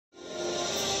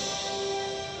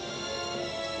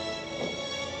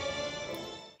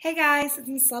Hey guys, it's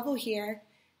Miss Level here.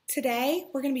 Today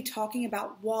we're going to be talking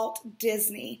about Walt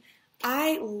Disney.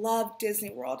 I love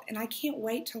Disney World and I can't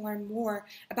wait to learn more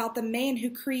about the man who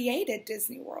created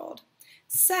Disney World.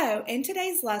 So in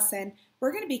today's lesson,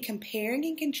 we're going to be comparing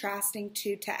and contrasting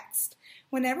two texts.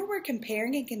 Whenever we're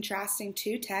comparing and contrasting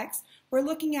two texts, we're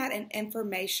looking at an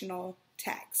informational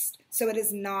text, so it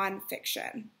is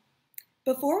nonfiction.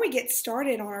 Before we get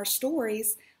started on our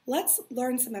stories, let's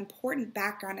learn some important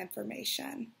background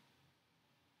information.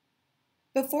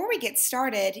 Before we get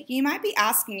started, you might be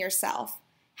asking yourself,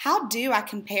 how do I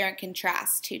compare and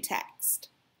contrast two texts?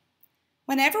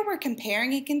 Whenever we're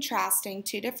comparing and contrasting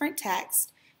two different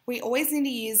texts, we always need to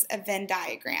use a Venn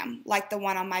diagram, like the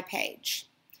one on my page.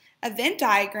 A Venn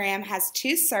diagram has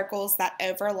two circles that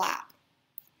overlap.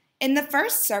 In the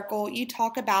first circle, you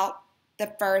talk about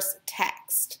the first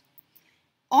text.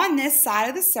 On this side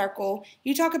of the circle,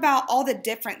 you talk about all the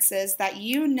differences that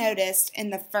you noticed in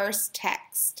the first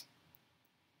text.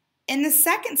 In the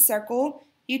second circle,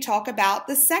 you talk about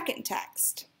the second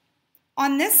text.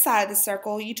 On this side of the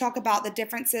circle, you talk about the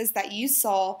differences that you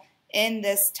saw in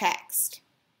this text.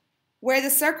 Where the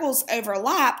circles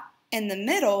overlap in the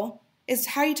middle is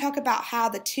how you talk about how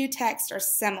the two texts are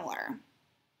similar.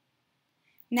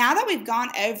 Now that we've gone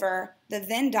over the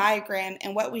Venn diagram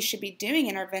and what we should be doing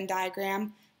in our Venn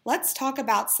diagram, let's talk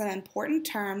about some important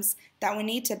terms that we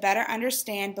need to better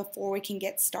understand before we can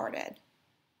get started.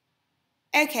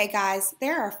 Okay guys,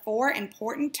 there are 4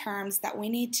 important terms that we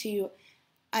need to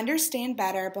understand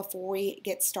better before we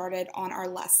get started on our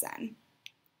lesson.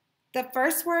 The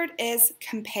first word is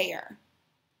compare.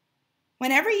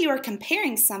 Whenever you are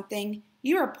comparing something,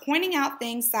 you are pointing out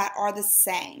things that are the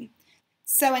same.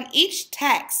 So in each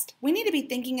text, we need to be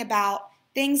thinking about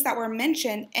things that were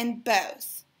mentioned in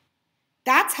both.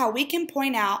 That's how we can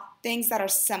point out things that are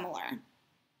similar.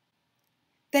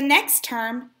 The next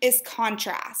term is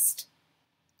contrast.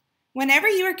 Whenever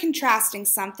you are contrasting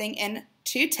something in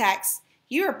two texts,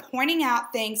 you are pointing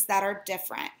out things that are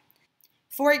different.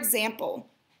 For example,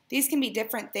 these can be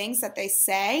different things that they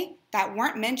say that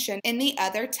weren't mentioned in the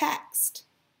other text.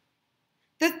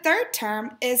 The third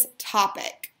term is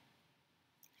topic.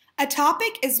 A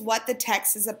topic is what the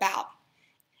text is about.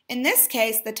 In this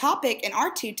case, the topic in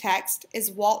our two texts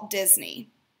is Walt Disney.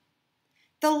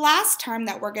 The last term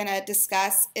that we're going to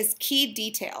discuss is key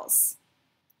details.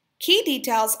 Key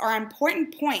details are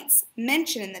important points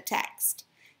mentioned in the text.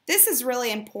 This is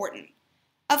really important.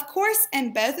 Of course,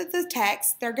 in both of the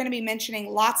texts, they're going to be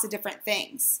mentioning lots of different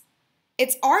things.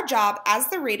 It's our job as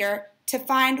the reader to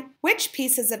find which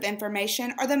pieces of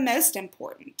information are the most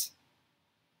important.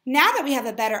 Now that we have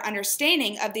a better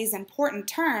understanding of these important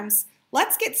terms,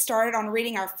 let's get started on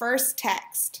reading our first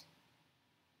text.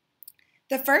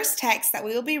 The first text that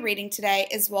we will be reading today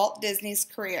is Walt Disney's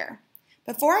career.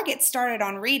 Before I get started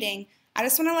on reading, I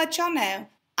just want to let y'all know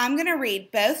I'm going to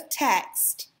read both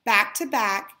texts back to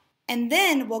back, and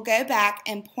then we'll go back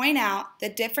and point out the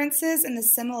differences and the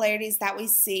similarities that we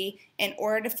see in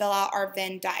order to fill out our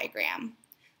Venn diagram.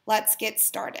 Let's get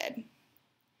started.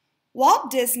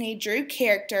 Walt Disney drew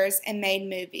characters and made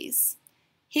movies.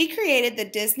 He created the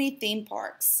Disney theme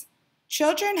parks.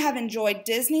 Children have enjoyed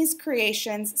Disney's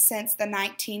creations since the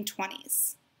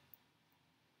 1920s.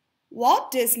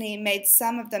 Walt Disney made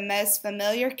some of the most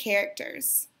familiar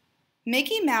characters.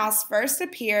 Mickey Mouse first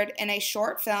appeared in a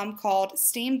short film called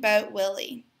Steamboat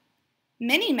Willie.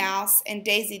 Minnie Mouse and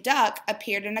Daisy Duck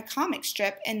appeared in a comic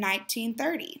strip in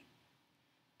 1930.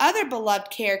 Other beloved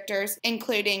characters,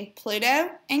 including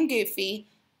Pluto and Goofy,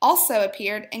 also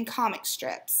appeared in comic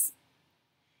strips.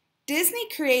 Disney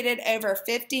created over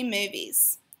 50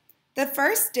 movies. The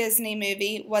first Disney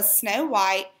movie was Snow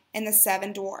White and the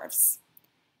Seven Dwarfs.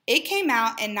 It came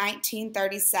out in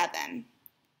 1937.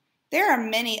 There are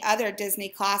many other Disney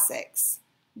classics.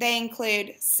 They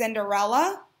include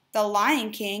Cinderella, The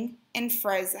Lion King, and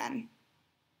Frozen.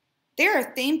 There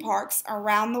are theme parks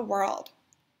around the world.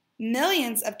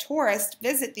 Millions of tourists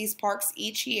visit these parks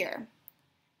each year.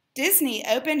 Disney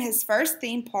opened his first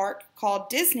theme park called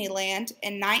Disneyland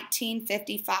in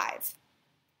 1955.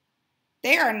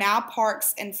 There are now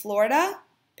parks in Florida,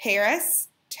 Paris,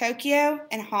 Tokyo,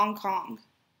 and Hong Kong.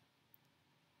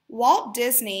 Walt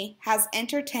Disney has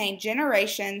entertained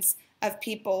generations of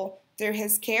people through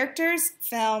his characters,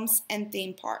 films, and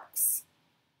theme parks.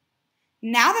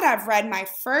 Now that I've read my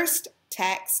first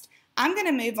text, I'm going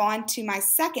to move on to my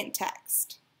second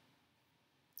text.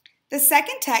 The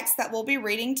second text that we'll be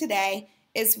reading today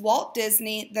is Walt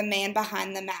Disney, the Man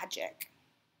Behind the Magic.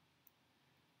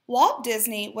 Walt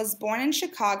Disney was born in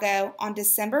Chicago on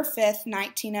December 5,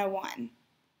 1901.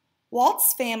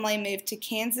 Walt's family moved to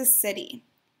Kansas City.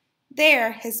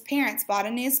 There, his parents bought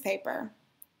a newspaper.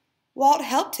 Walt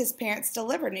helped his parents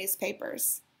deliver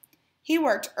newspapers. He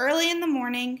worked early in the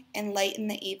morning and late in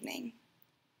the evening.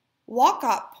 Walt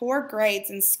got poor grades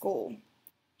in school.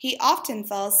 He often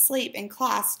fell asleep in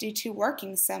class due to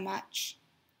working so much.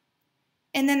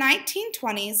 In the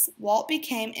 1920s, Walt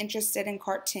became interested in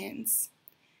cartoons.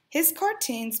 His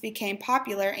cartoons became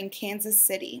popular in Kansas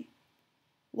City.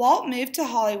 Walt moved to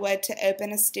Hollywood to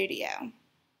open a studio.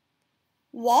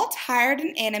 Walt hired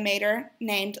an animator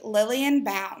named Lillian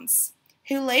Bounds,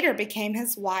 who later became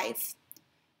his wife.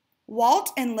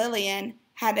 Walt and Lillian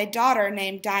had a daughter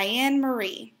named Diane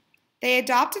Marie. They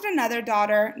adopted another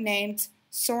daughter named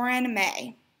Soren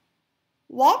May.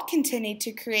 Walt continued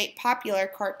to create popular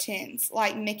cartoons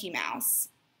like Mickey Mouse.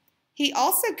 He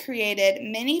also created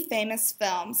many famous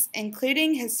films,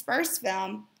 including his first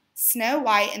film, Snow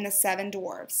White and the Seven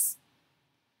Dwarfs.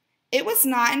 It was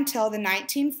not until the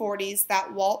 1940s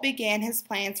that Walt began his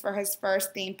plans for his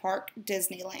first theme park,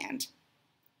 Disneyland.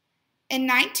 In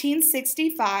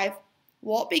 1965,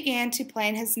 Walt began to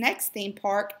plan his next theme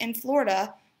park in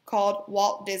Florida called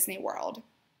Walt Disney World.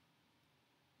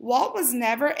 Walt was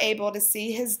never able to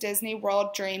see his Disney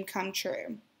World dream come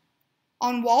true.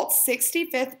 On Walt's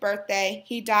 65th birthday,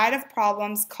 he died of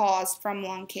problems caused from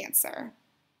lung cancer.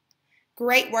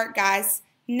 Great work, guys.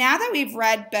 Now that we've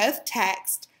read both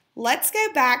texts, let's go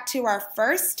back to our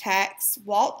first text,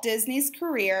 Walt Disney's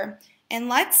career, and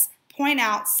let's point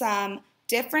out some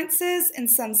differences and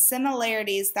some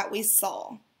similarities that we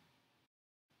saw.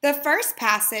 The first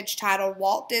passage, titled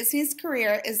Walt Disney's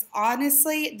Career, is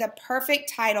honestly the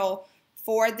perfect title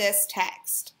for this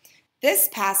text. This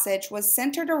passage was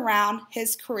centered around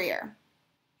his career.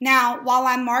 Now, while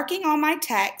I'm marking on my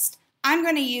text, I'm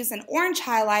going to use an orange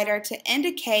highlighter to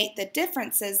indicate the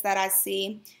differences that I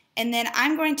see, and then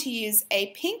I'm going to use a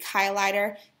pink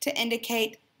highlighter to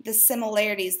indicate the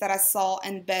similarities that I saw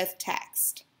in both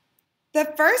texts.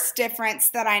 The first difference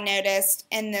that I noticed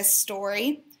in this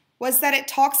story was that it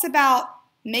talks about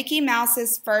Mickey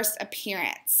Mouse's first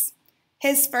appearance.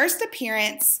 His first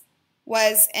appearance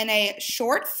was in a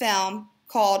short film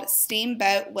called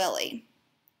Steamboat Willie.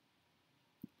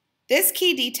 This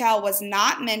key detail was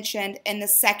not mentioned in the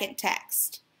second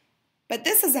text, but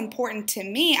this is important to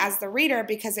me as the reader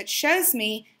because it shows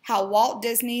me how Walt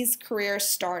Disney's career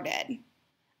started.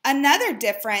 Another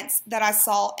difference that I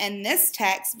saw in this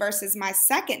text versus my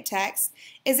second text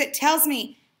is it tells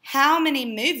me how many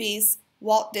movies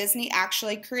Walt Disney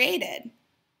actually created.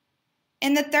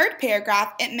 In the third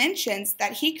paragraph, it mentions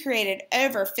that he created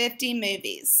over 50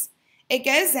 movies. It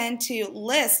goes in to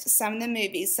list some of the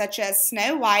movies such as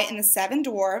Snow White and the Seven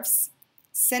Dwarfs,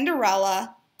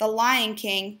 Cinderella, The Lion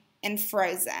King, and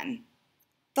Frozen.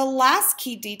 The last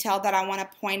key detail that I want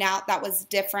to point out that was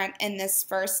different in this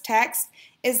first text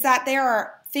is that there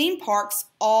are theme parks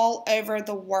all over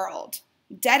the world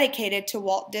dedicated to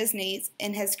Walt Disney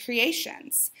and his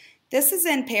creations. This is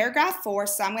in paragraph 4,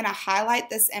 so I'm going to highlight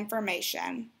this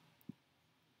information.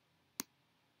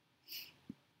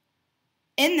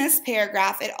 In this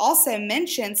paragraph, it also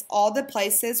mentions all the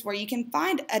places where you can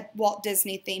find a Walt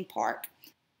Disney theme park.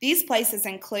 These places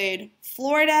include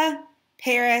Florida,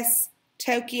 Paris,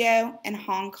 Tokyo, and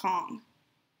Hong Kong.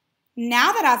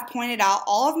 Now that I've pointed out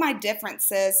all of my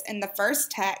differences in the first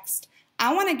text,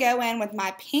 I want to go in with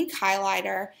my pink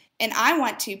highlighter and I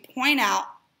want to point out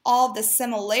all the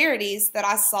similarities that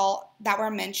I saw that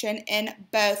were mentioned in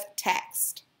both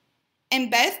texts. In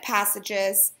both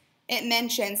passages, it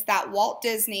mentions that Walt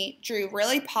Disney drew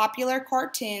really popular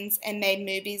cartoons and made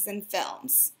movies and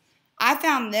films. I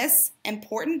found this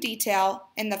important detail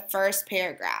in the first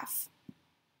paragraph.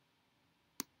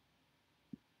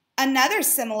 Another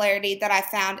similarity that I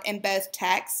found in both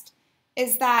texts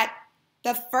is that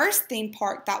the first theme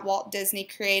park that Walt Disney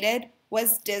created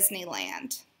was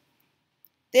Disneyland.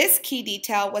 This key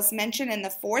detail was mentioned in the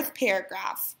fourth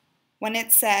paragraph when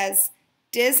it says,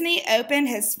 Disney opened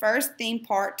his first theme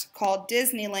park called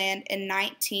Disneyland in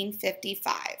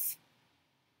 1955.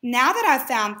 Now that I've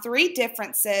found 3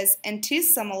 differences and 2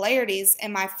 similarities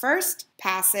in my first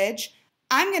passage,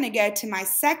 I'm going to go to my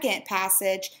second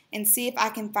passage and see if I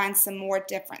can find some more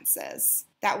differences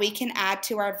that we can add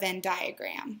to our Venn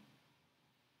diagram.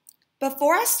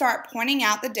 Before I start pointing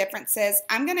out the differences,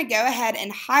 I'm going to go ahead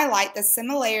and highlight the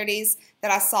similarities that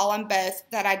I saw in both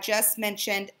that I just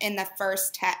mentioned in the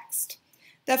first text.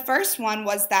 The first one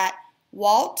was that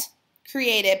Walt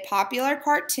created popular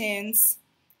cartoons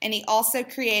and he also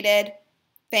created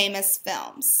famous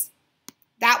films.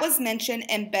 That was mentioned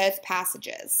in both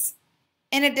passages.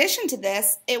 In addition to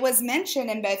this, it was mentioned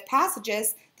in both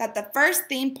passages that the first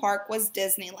theme park was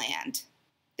Disneyland.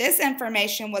 This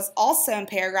information was also in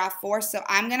paragraph 4, so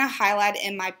I'm going to highlight it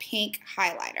in my pink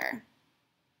highlighter.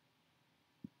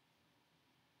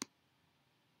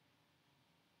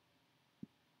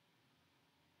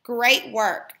 Great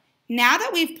work! Now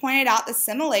that we've pointed out the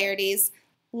similarities,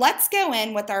 let's go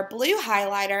in with our blue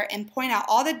highlighter and point out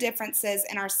all the differences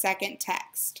in our second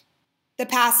text. The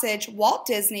passage, Walt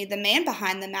Disney, the Man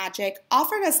Behind the Magic,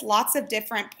 offered us lots of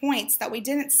different points that we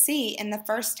didn't see in the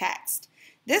first text.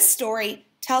 This story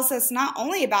tells us not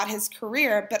only about his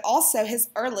career, but also his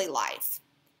early life.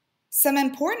 Some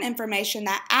important information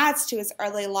that adds to his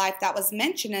early life that was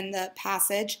mentioned in the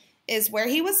passage is where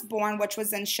he was born, which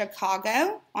was in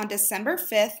Chicago on December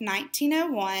 5th,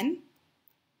 1901.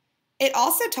 It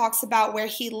also talks about where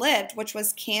he lived, which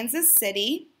was Kansas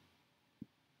City.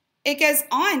 It goes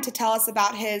on to tell us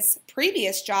about his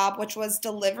previous job, which was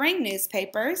delivering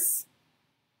newspapers.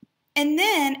 And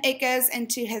then it goes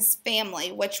into his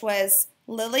family, which was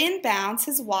Lillian Bounds,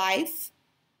 his wife,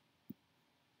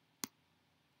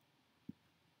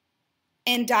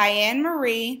 and Diane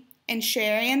Marie and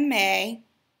Sharon May,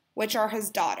 which are his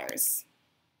daughters.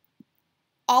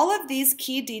 All of these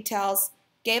key details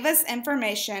gave us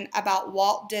information about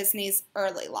Walt Disney's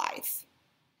early life.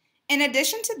 In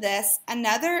addition to this,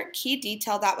 another key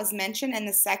detail that was mentioned in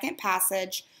the second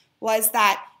passage was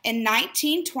that in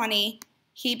 1920,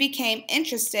 he became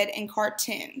interested in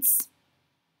cartoons.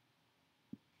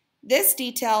 This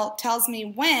detail tells me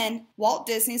when Walt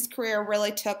Disney's career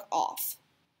really took off.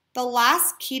 The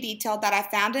last key detail that I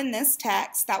found in this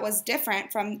text that was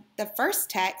different from the first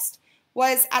text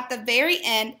was at the very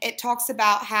end. It talks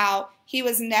about how he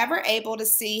was never able to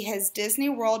see his Disney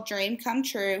World dream come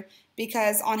true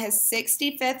because on his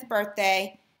 65th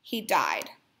birthday, he died.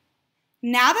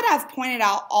 Now that I've pointed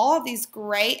out all of these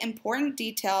great important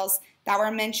details that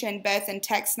were mentioned both in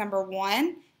text number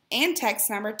 1 and text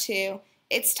number 2,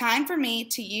 it's time for me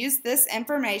to use this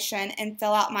information and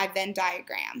fill out my Venn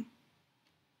diagram.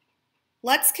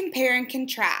 Let's compare and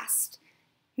contrast.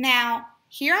 Now,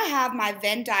 here I have my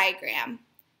Venn diagram.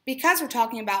 Because we're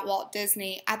talking about Walt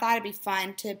Disney, I thought it'd be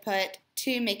fun to put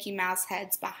 2 Mickey Mouse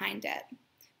heads behind it.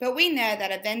 But we know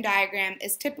that a Venn diagram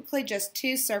is typically just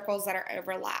 2 circles that are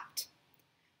overlapped.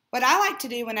 What I like to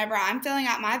do whenever I'm filling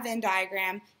out my Venn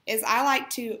diagram is I like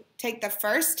to take the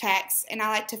first text and I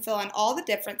like to fill in all the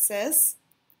differences.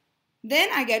 Then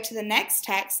I go to the next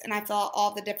text and I fill out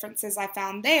all the differences I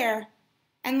found there.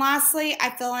 And lastly, I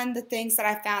fill in the things that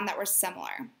I found that were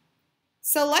similar.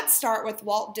 So let's start with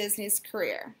Walt Disney's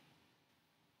career.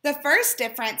 The first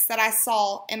difference that I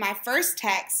saw in my first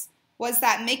text was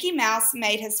that Mickey Mouse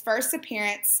made his first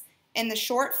appearance in the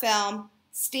short film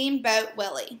Steamboat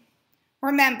Willie.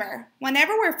 Remember,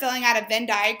 whenever we're filling out a Venn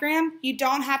diagram, you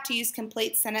don't have to use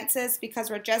complete sentences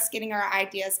because we're just getting our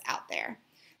ideas out there.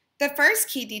 The first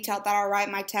key detail that I'll write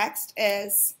in my text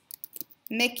is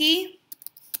Mickey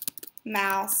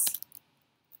Mouse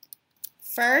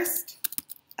first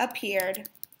appeared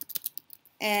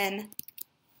in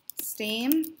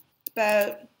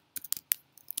Steamboat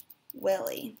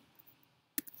Willie.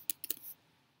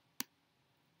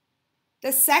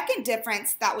 The second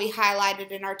difference that we highlighted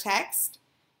in our text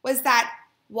was that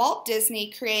Walt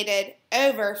Disney created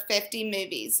over 50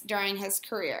 movies during his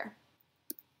career.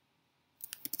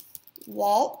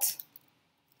 Walt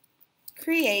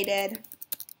created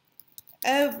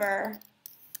over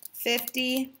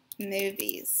 50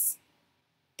 movies.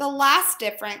 The last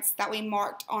difference that we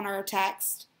marked on our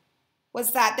text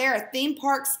was that there are theme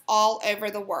parks all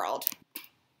over the world.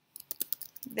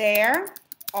 There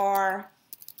are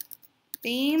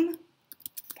theme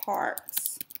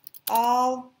parks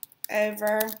all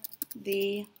over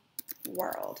the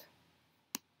world.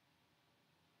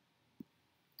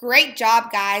 Great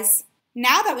job, guys!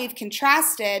 Now that we've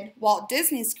contrasted Walt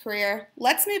Disney's career,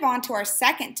 let's move on to our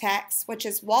second text, which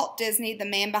is Walt Disney, the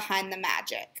Man Behind the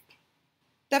Magic.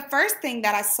 The first thing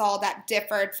that I saw that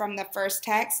differed from the first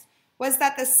text was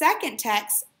that the second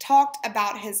text talked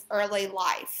about his early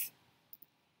life.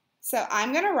 So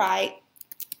I'm going to write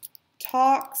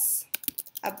talks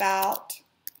about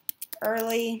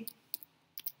early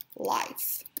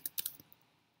life.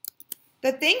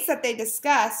 The things that they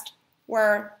discussed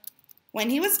were when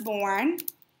he was born,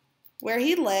 where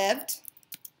he lived,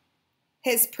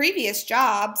 his previous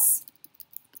jobs,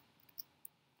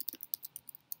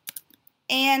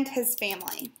 and his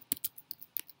family.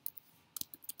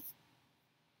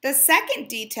 The second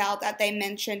detail that they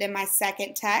mentioned in my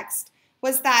second text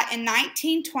was that in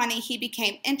 1920 he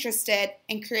became interested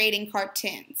in creating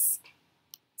cartoons.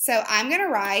 So I'm going to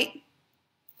write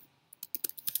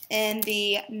in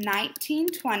the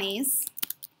 1920s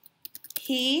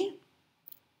he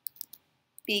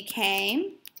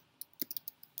became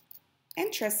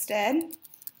interested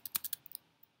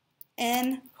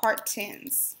in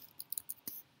cartoons.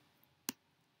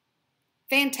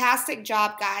 Fantastic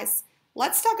job, guys.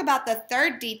 Let's talk about the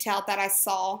third detail that I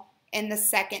saw in the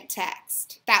second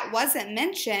text that wasn't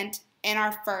mentioned in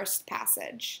our first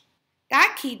passage.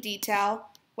 That key detail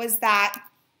was that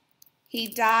he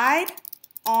died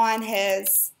on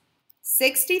his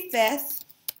 65th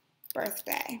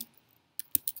birthday.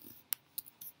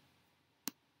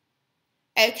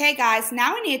 Okay, guys,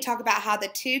 now we need to talk about how the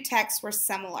two texts were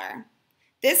similar.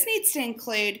 This needs to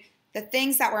include the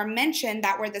things that were mentioned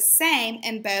that were the same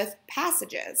in both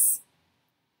passages.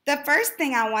 The first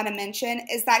thing I want to mention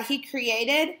is that he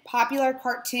created popular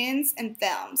cartoons and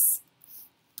films.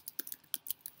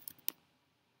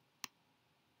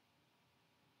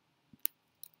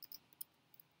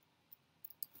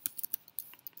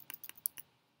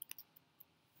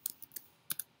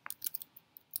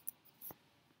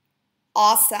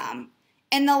 Awesome.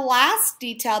 And the last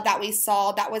detail that we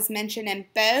saw that was mentioned in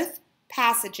both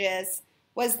passages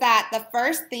was that the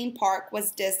first theme park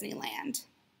was Disneyland.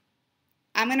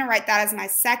 I'm going to write that as my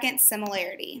second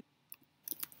similarity.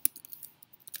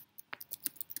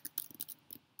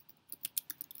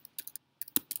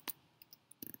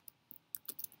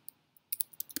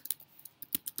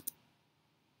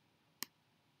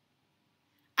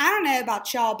 I don't know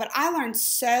about y'all, but I learned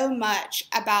so much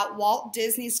about Walt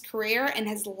Disney's career and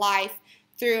his life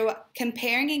through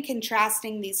comparing and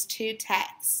contrasting these two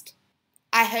texts.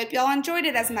 I hope y'all enjoyed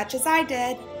it as much as I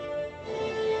did.